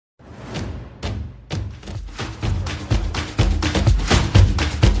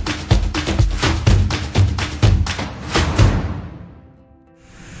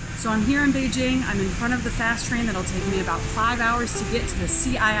I'm here in Beijing. I'm in front of the fast train that'll take me about 5 hours to get to the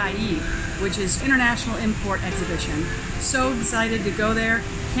CIIE, which is International Import Exhibition. So excited to go there.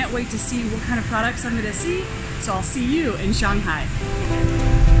 Can't wait to see what kind of products I'm going to see. So I'll see you in Shanghai.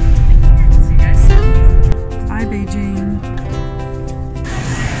 See you guys soon. Bye, Beijing.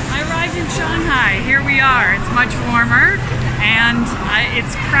 I arrived in Shanghai. Here we are. It's much warmer and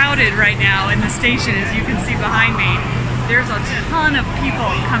it's crowded right now in the station, as you can see behind me. There's a ton of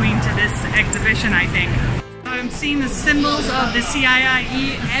people coming to this exhibition, I think. I'm seeing the symbols of the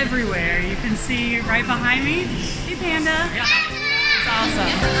CIIE everywhere. You can see right behind me. Hey, Panda. It's awesome.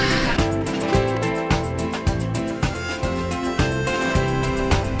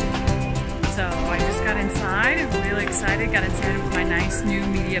 So I just got inside. I'm really excited. Got inside with my nice new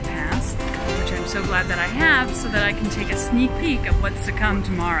media pass, which I'm so glad that I have, so that I can take a sneak peek of what's to come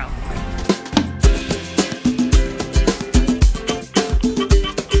tomorrow.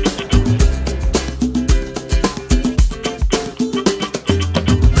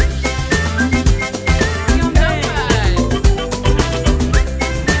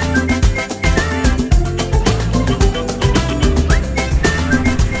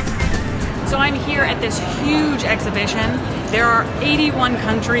 This huge exhibition. There are 81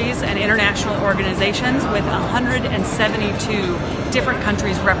 countries and international organizations with 172 different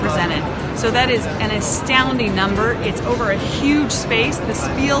countries represented. So that is an astounding number. It's over a huge space. This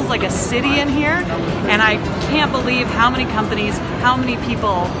feels like a city in here, and I can't believe how many companies, how many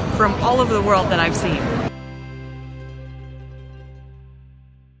people from all over the world that I've seen.